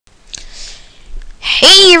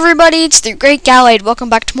Hey everybody, it's the Great Gallade. Welcome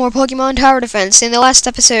back to more Pokemon Tower Defense. In the last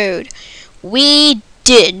episode, we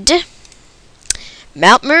did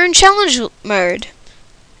Mount Moon Challenge Mode.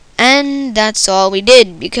 And that's all we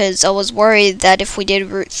did, because I was worried that if we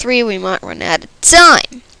did Route 3, we might run out of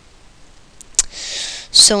time.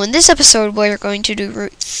 So in this episode, we're going to do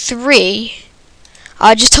Route 3.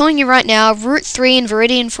 Just telling you right now, Route 3 and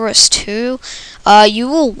Viridian Forest 2, you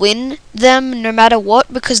will win them no matter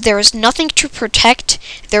what, because there is nothing to protect.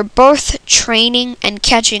 They're both training and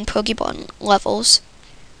catching Pokemon levels.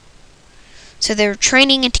 So they're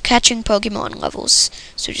training and catching Pokemon levels.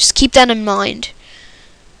 So just keep that in mind.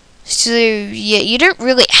 So yeah, you don't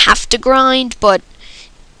really have to grind, but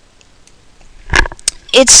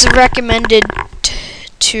it's recommended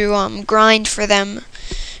to grind for them.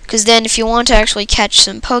 Because then if you want to actually catch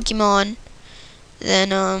some Pokemon, then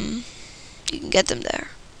you can get them there.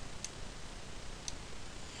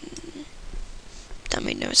 That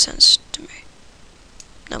made no sense to me.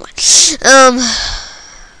 Never mind.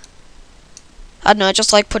 I don't know, I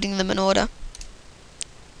just like putting them in order.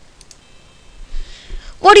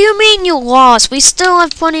 What do you mean you lost? We still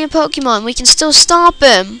have plenty of Pokemon. We can still stop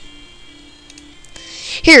him.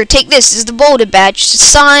 Here, take this. This is the Boulder Badge. It's a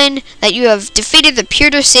sign that you have defeated the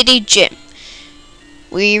Pewter City Gym.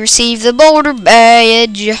 We received the Boulder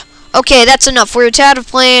Badge. Okay, that's enough. We're tired of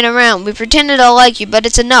playing around. We pretended to like you, but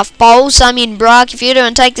it's enough. Boss, I mean Brock, if you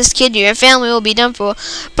don't take this kid, your family will be done for.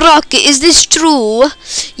 Brock, is this true?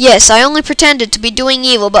 Yes, I only pretended to be doing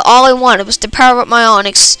evil, but all I wanted was to power up my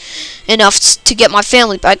Onix enough to get my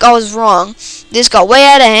family back. I was wrong. This got way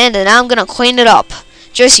out of hand, and I'm gonna clean it up.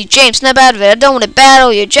 Jesse, James, snap out of it. I don't want to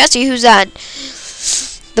battle you. Jesse, who's that?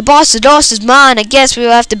 The boss is mine. I guess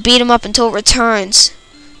we'll have to beat him up until it returns.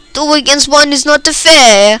 2 against 1 is not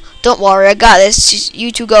fair. Don't worry, I got this.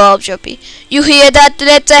 You two go help Jumpy. You hear that?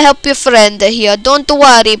 Let's help your friend here. Don't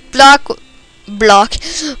worry. Brock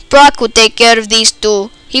will take care of these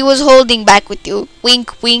two. He was holding back with you.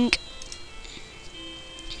 Wink, wink.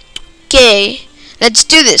 Okay, let's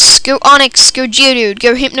do this. Go Onix, go Geodude,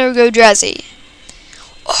 go Hypno, go Drowsy.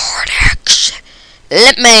 Onix,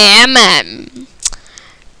 let me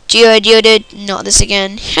Geodude, not this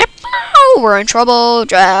again. We're in trouble.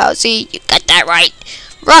 Drowsy, you got that right.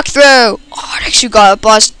 Rock throw. Onix, you got a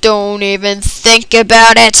bust. Don't even think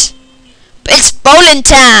about it. It's bowling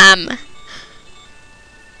time.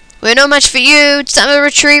 We're no match for you. It's time to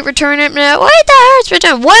retreat. Return it now. Wait, that hurts.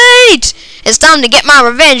 Return. Wait. It's time to get my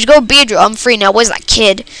revenge. Go, Beedrill. I'm free now. Where's that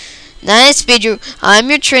kid? Nice, Beedrill. I'm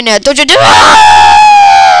your trainer. Don't you do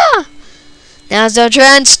it? Now's our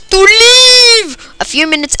chance to leave. A few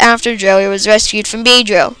minutes after Joey was rescued from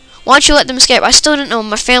Beedrill. Why don't you let them escape? I still don't know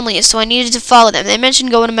where my family is, so I needed to follow them. They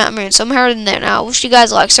mentioned going to Mount Moon, so I'm heading there now. I wish you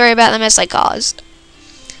guys luck. Sorry about the mess I caused.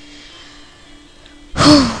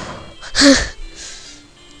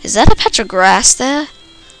 Is that a patch of grass there?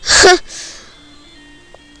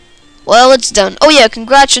 Well, it's done. Oh yeah,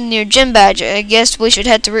 congrats on your gym badge. I guess we should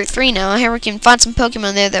head to Route 3 now. I hear we can find some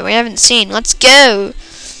Pokemon there that we haven't seen. Let's go.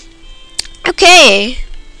 Okay.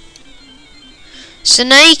 So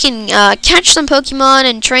now you can catch some Pokemon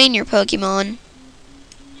and train your Pokemon.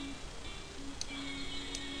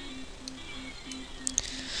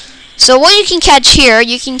 So what you can catch here,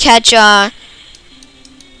 you can catch a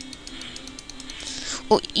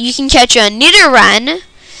Nidoran.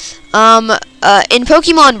 In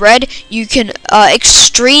Pokemon Red, you can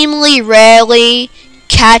extremely rarely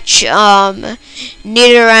catch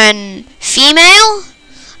Nidoran female,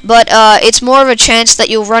 but it's more of a chance that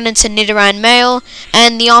you'll run into Nidoran male,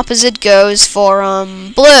 and the opposite goes for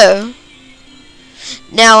blue.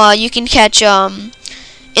 Now you can catch in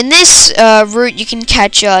this route you can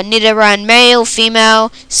catch Nidoran male, female,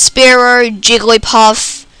 Spearow,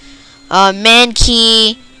 Jigglypuff,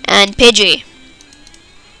 Mankey, and Pidgey.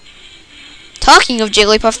 Talking of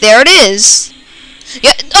Jigglypuff, there it is.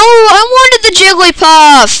 Yeah. Oh, I wanted the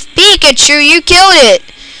Jigglypuff. Pikachu, you killed it.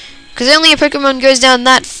 Because only a Pokemon goes down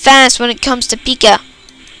that fast when it comes to Pika.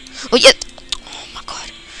 Oh yeah. Oh my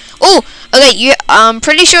god. Oh, okay. I'm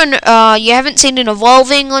pretty sure you haven't seen it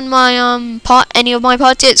evolving on my any of my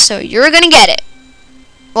pots yet, so you're gonna get it.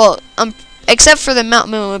 Well, except for the Mount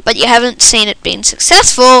Moon, but you haven't seen it being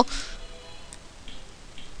successful.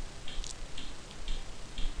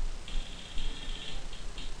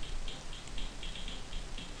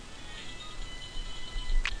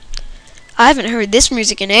 I haven't heard this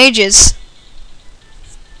music in ages.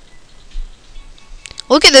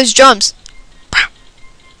 Look at those drums.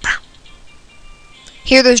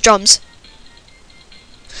 Hear those drums.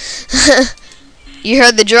 You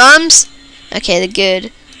heard the drums? Okay, they're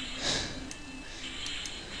good.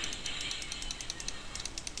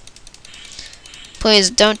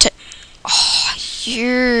 Please don't take. Oh,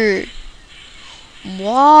 you.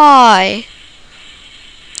 Why?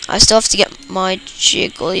 I still have to get my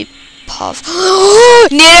Jigglypuff.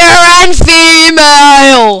 Near and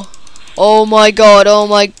female! Oh my god, oh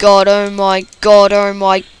my god, oh my god, oh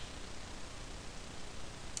my.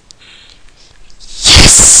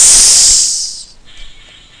 Yes!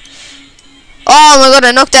 Oh my god,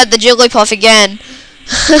 I knocked out the Jigglypuff again.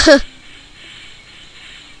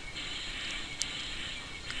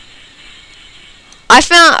 I've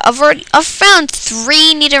found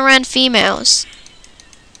 3 Nidoran females.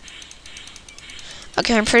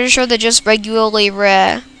 Okay, I'm pretty sure they're just regularly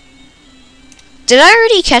rare. Did I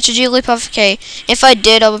already catch a Jigglypuff? Okay, if I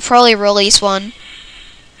did, I would probably release one.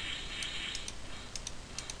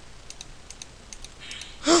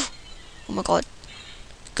 Oh my god.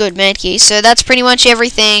 Good, Mankey. So that's pretty much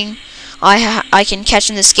everything I can catch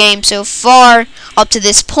in this game so far up to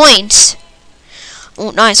this point.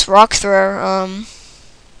 Oh, nice rock thrower.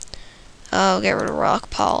 I'll get rid of rock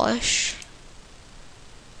polish.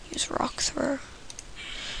 Use rock thrower.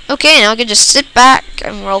 Okay, now I can just sit back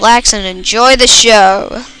and relax and enjoy the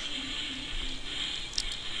show.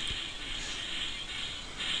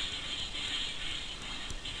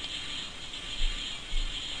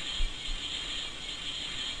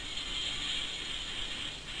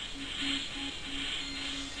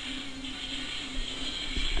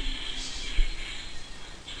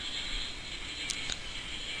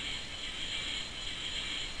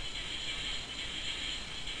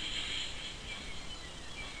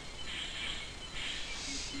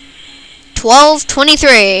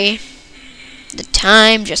 $12:23. The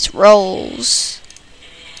time just rolls.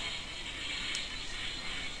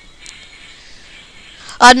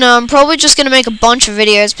 I don't know, I'm probably just gonna make a bunch of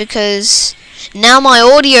videos because now my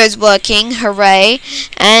audio is working, hooray,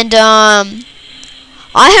 and I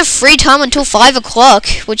have free time until 5 o'clock,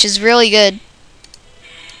 which is really good.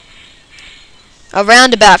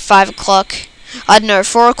 Around about 5 o'clock. I don't know,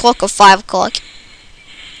 4 o'clock or 5 o'clock.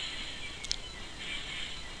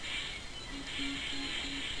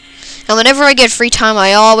 And whenever I get free time,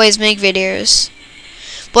 I always make videos.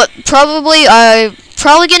 But I'm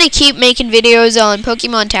probably gonna keep making videos on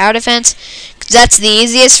Pokemon Tower Defense, 'cause that's the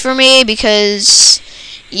easiest for me. Because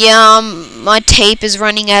yeah, my tape is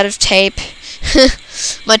running out of tape.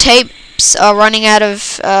 My tapes are running out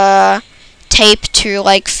of tape to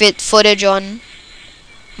like fit footage on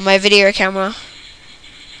my video camera.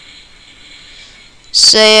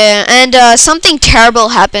 So yeah, and something terrible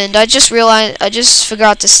happened. I just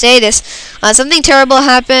forgot to say this. Something terrible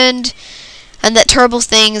happened, and that terrible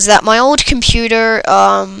thing is that my old computer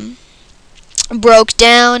broke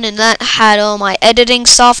down, and that had all my editing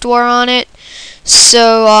software on it.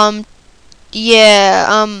 So yeah,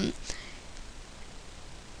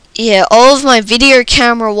 all of my video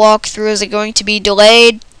camera walkthroughs are going to be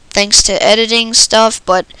delayed thanks to editing stuff,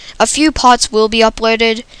 but a few parts will be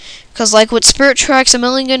uploaded. Because like with Spirit Tracks, I'm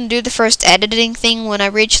only going to do the first editing thing when I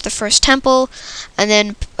reach the first temple, and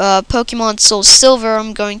then Pokemon Soul Silver,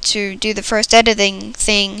 I'm going to do the first editing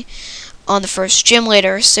thing on the first gym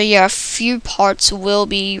later. So yeah, a few parts will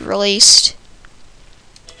be released.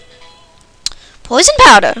 Poison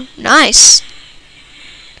Powder, nice.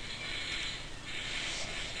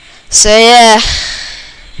 So yeah,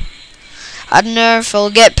 I don't know if I'll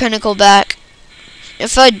get Pinnacle back.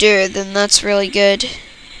 If I do, then that's really good.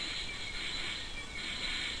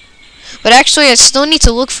 But actually, I still need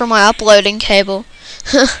to look for my uploading cable.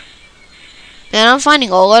 Man, I'm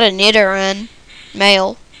finding a lot of Nidoran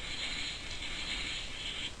mail.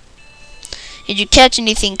 Did you catch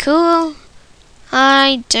anything cool?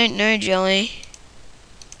 I don't know, Jelly.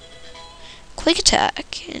 Quick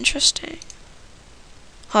attack. Interesting.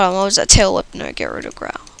 Hold on, what was that? Tail Whip? No, get rid of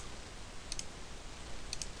Growl.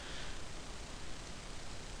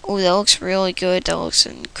 Oh, that looks really good. That looks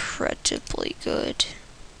incredibly good.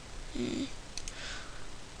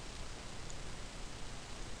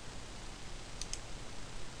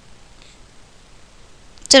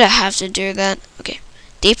 Did I have to do that? Okay.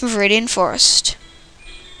 Deep Viridian Forest.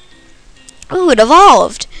 Ooh, it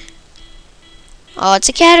evolved. Oh, it's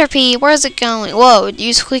a Caterpie. Where's it going? Whoa,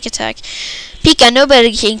 use Quick Attack. Pika,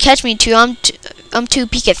 nobody can catch me too. I'm too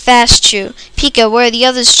Pika fast, Chew. Pika, where are the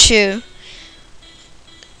others, Chew?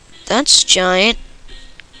 That's giant.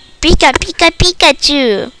 Pika, Pika,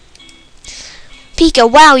 Pikachu. Pika,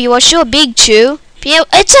 wow, you are sure big, Chew.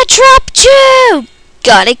 It's a trap, Chew!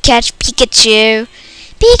 Gotta catch Pikachu.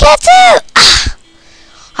 Pikachu! Ah!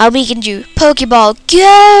 I weakened you. Pokeball,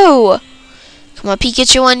 go! Come on,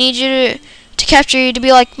 Pikachu, I need you to capture you to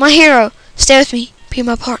be like my hero. Stay with me. Be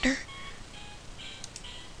my partner.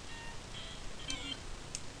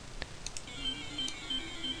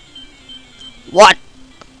 what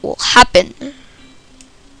will happen.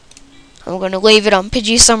 I'm going to leave it on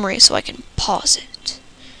Pidgey Summary so I can pause it.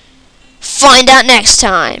 Find out next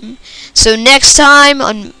time. So next time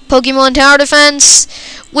on Pokemon Tower Defense,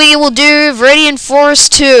 we will do Viridian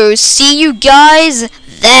Forest 2. See you guys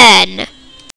then.